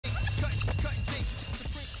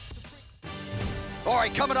All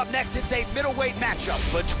right, coming up next, it's a middleweight matchup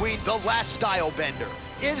between the last style bender,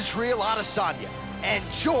 Israel Adesanya, and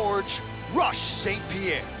George Rush St.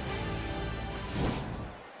 Pierre.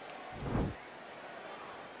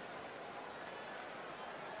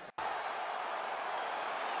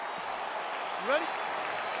 You ready?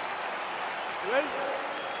 You ready?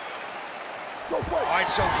 All right,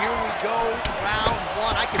 so here we go, round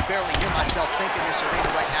one. I can barely hear myself think in this arena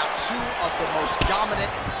right now. Two of the most dominant,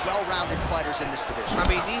 well-rounded fighters in this division. I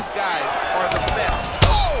mean, these guys are the best.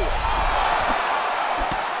 Oh!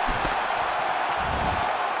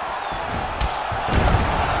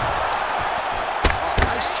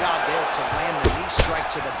 Nice job there to land the knee strike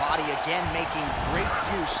to the body, again making great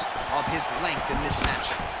use of his length in this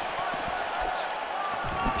matchup.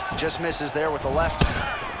 Just misses there with the left.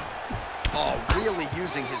 Oh, really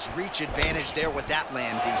using his reach advantage there with that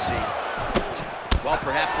land, DC. Well,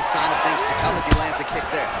 perhaps a sign of things to come as he lands a kick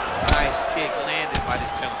there. Nice kick landed by this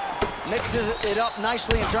gentleman. Mixes it up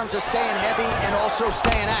nicely in terms of staying heavy and also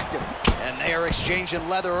staying active. And they are exchanging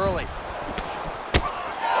leather early.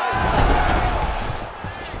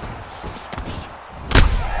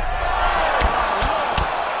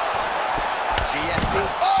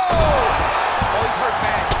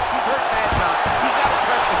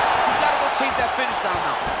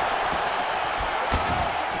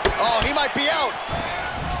 Be out.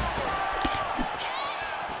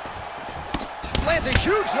 Lands a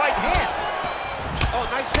huge right hand. Oh,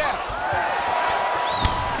 nice jab.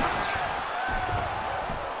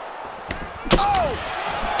 Oh!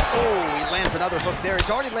 Oh, he lands another hook there. He's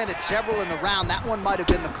already landed several in the round. That one might have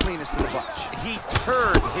been the cleanest of the bunch. He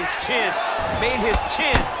turned his chin, made his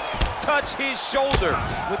chin touch his shoulder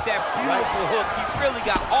with that beautiful hook. He really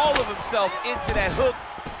got all of himself into that hook,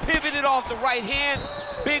 pivoted off the right hand.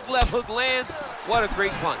 Big left hook lands. What a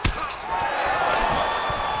great punch.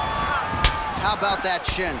 How about that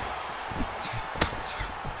chin?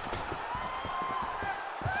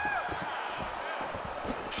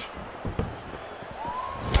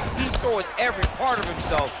 He's throwing every part of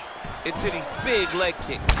himself into these big leg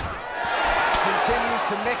kicks. Continues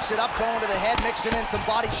to mix it up, going to the head, mixing in some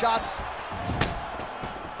body shots.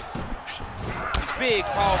 Big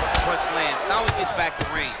powerful punch lands. Now he gets back to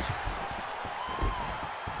range.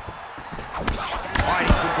 All right,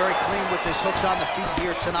 he's been very clean with his hooks on the feet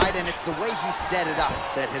here tonight, and it's the way he set it up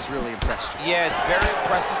that has really impressed me. Yeah, it's very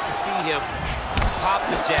impressive to see him pop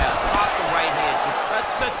the jab, pop the right hand, just touch,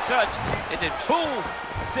 touch, touch, and then boom,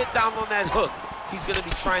 sit down on that hook. He's gonna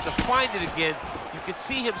be trying to find it again. You can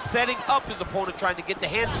see him setting up his opponent, trying to get the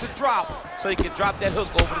hands to drop so he can drop that hook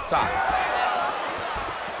over the top.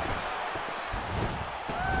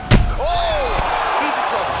 Oh! He's in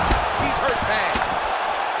trouble. He's hurt bad.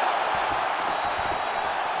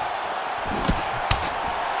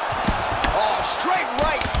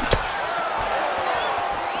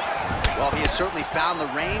 Well, he has certainly found the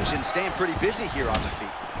range and staying pretty busy here on the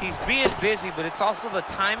feet. He's being busy, but it's also the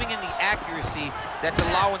timing and the accuracy that's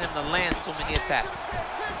allowing him to land so many attacks.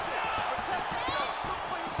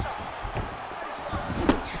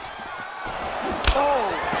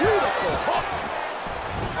 Oh, beautiful hook.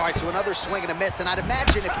 All right, so another swing and a miss, and I'd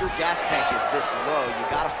imagine if your gas tank is this low, you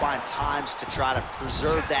gotta find times to try to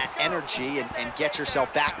preserve that energy and get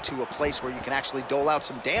yourself back to a place where you can actually dole out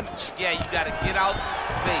some damage. Yeah, you gotta get out to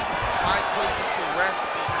space, find places to rest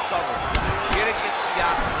and recover. Get against the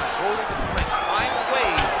octagon, go to the clinch, find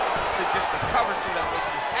ways to just recover so that when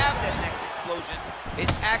you have that next explosion, it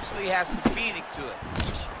actually has some meaning to it.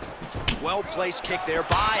 Well-placed kick there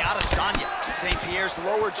by Adesanya. St. Pierre's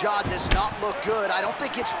lower jaw does not look good. I don't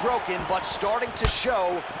think it's broken, but starting to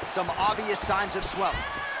show some obvious signs of swelling.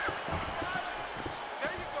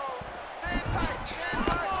 There you go. Stand tight. Stand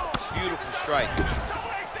tight. Beautiful strike.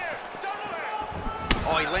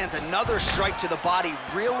 Oh, he lands another strike to the body,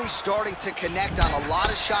 really starting to connect on a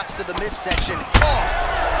lot of shots to the midsection. Oh!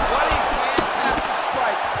 What a fantastic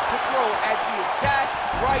strike to throw at the exact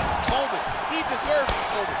right moment. He deserves this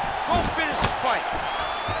moment. Go finish his fight.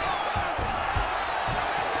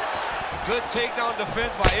 Good takedown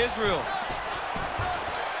defense by Israel.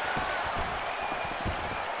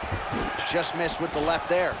 Just missed with the left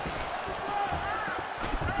there.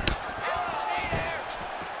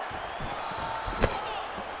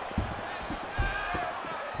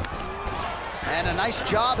 And a nice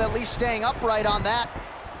job at least staying upright on that.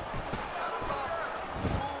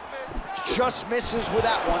 Just misses with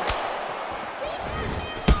that one.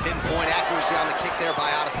 Pinpoint accuracy on the kick there by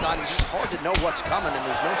Adesanya. It's just hard to know what's coming, and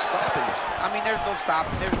there's no stopping this. I mean, there's no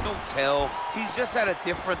stopping, there's no tell. He's just at a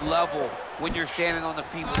different level when you're standing on the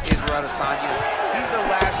feet with Israel Adesanya. He's the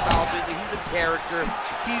last style bender, he's a character.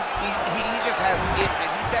 He just has it, man.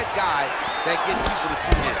 He's that guy that gets people to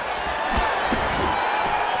tune in.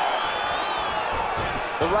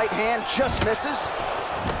 The right hand just misses.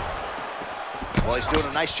 Well, he's doing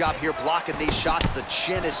a nice job here blocking these shots. The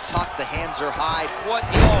chin is tucked, the hands are high. What?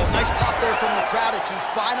 Oh, nice pop there from the crowd as he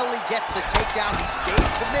finally gets the takedown. He stayed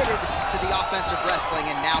committed to the offensive wrestling,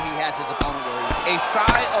 and now he has his opponent where he is. A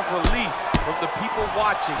sigh of relief from the people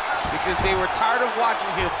watching, because they were tired of watching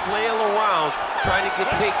him flail around trying to get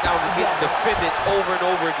takedowns and get defended over and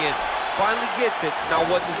over again. Finally gets it. Now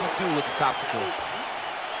what does he do with the top control?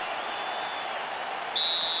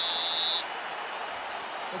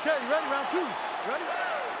 Okay, you ready? Round 2. Ready?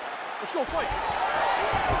 Let's go fight.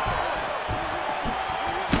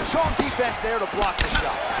 Strong defense there to block the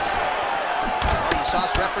shot. Well, you saw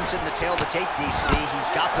us referencing the tail of the tape, DC. He's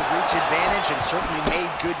got the reach advantage and certainly made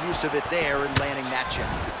good use of it there in landing that jab.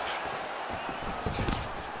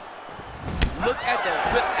 Look at the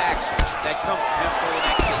whip action that comes from him throwing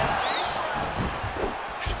that kick.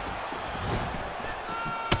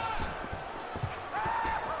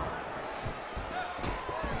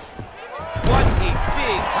 What a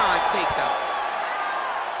big-time takedown.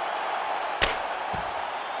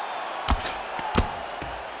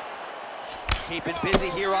 Keeping busy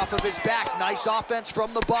here off of his back. Nice offense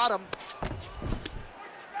from the bottom.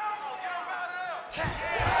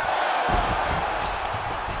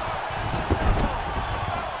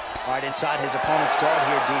 All right, inside his opponent's guard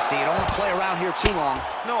here, DC. You don't want to play around here too long.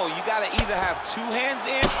 No, you got to either have 2 hands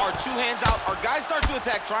in or 2 hands out, or guys start to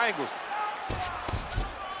attack triangles.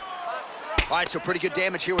 All right, so pretty good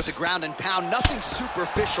damage here with the ground and pound. Nothing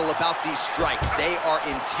superficial about these strikes. They are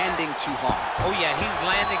intending to harm. Oh, yeah, he's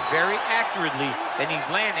landing very accurately, and he's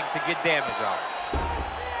landing to get damage out.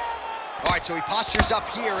 All right, so he postures up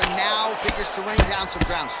here and now figures to rain down some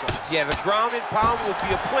ground strikes. Yeah, the ground and pound will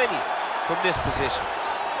be aplenty from this position.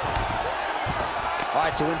 All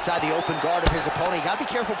right, so inside the open guard of his opponent. You got to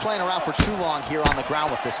be careful playing around for too long here on the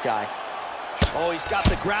ground with this guy. Oh, he's got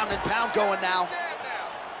the ground and pound going now.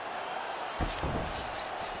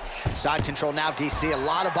 Side control now, DC. A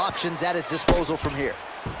lot of options at his disposal from here.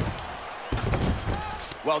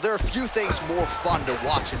 Well, there are few things more fun to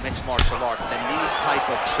watch in mixed martial arts than these type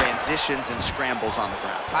of transitions and scrambles on the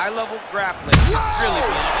ground. High-level grappling is really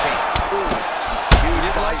being paid. Huge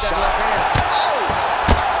body shot. Oh!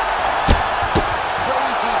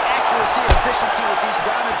 Crazy accuracy and efficiency with these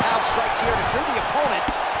ground and pound strikes here. And if you're the opponent,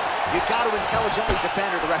 you've got to intelligently defend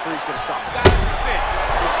or the referee's going to stop. You got to defend.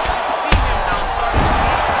 You can see him now starting to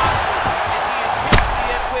gain confidence, and the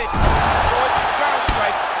intensity at which he's throwing these ground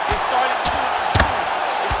strikes is starting to improve.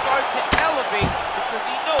 It's starting to elevate because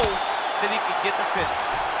he knows that he can get the finish.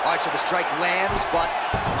 All right, so the strike lands, but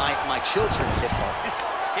my children hit hard.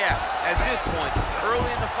 Yeah, at this point, early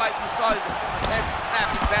in the fight, you saw his head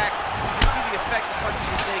snapping back. You can see the effect the punch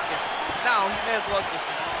was taking. Now, he may as well just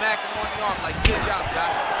smack him on the arm like, good job, guy.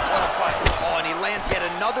 What a fight. Oh, and he lands yet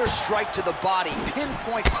another strike to the body.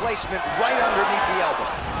 Pinpoint placement right underneath the elbow.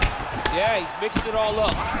 Yeah, he's mixed it all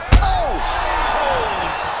up. Oh!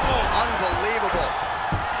 Holy smoke. Unbelievable.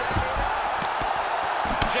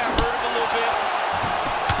 Jab hurt him a little bit.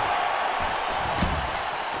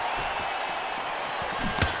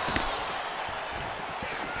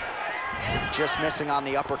 Just missing on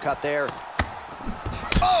the uppercut there.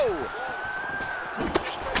 Oh!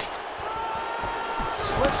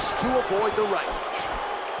 Slips to avoid the right.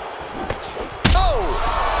 Oh!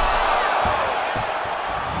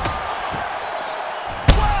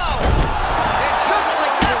 Wow! And just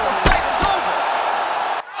like that, the fight is over.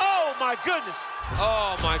 Oh, my goodness.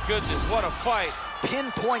 Oh, my goodness. What a fight.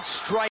 Pinpoint strike.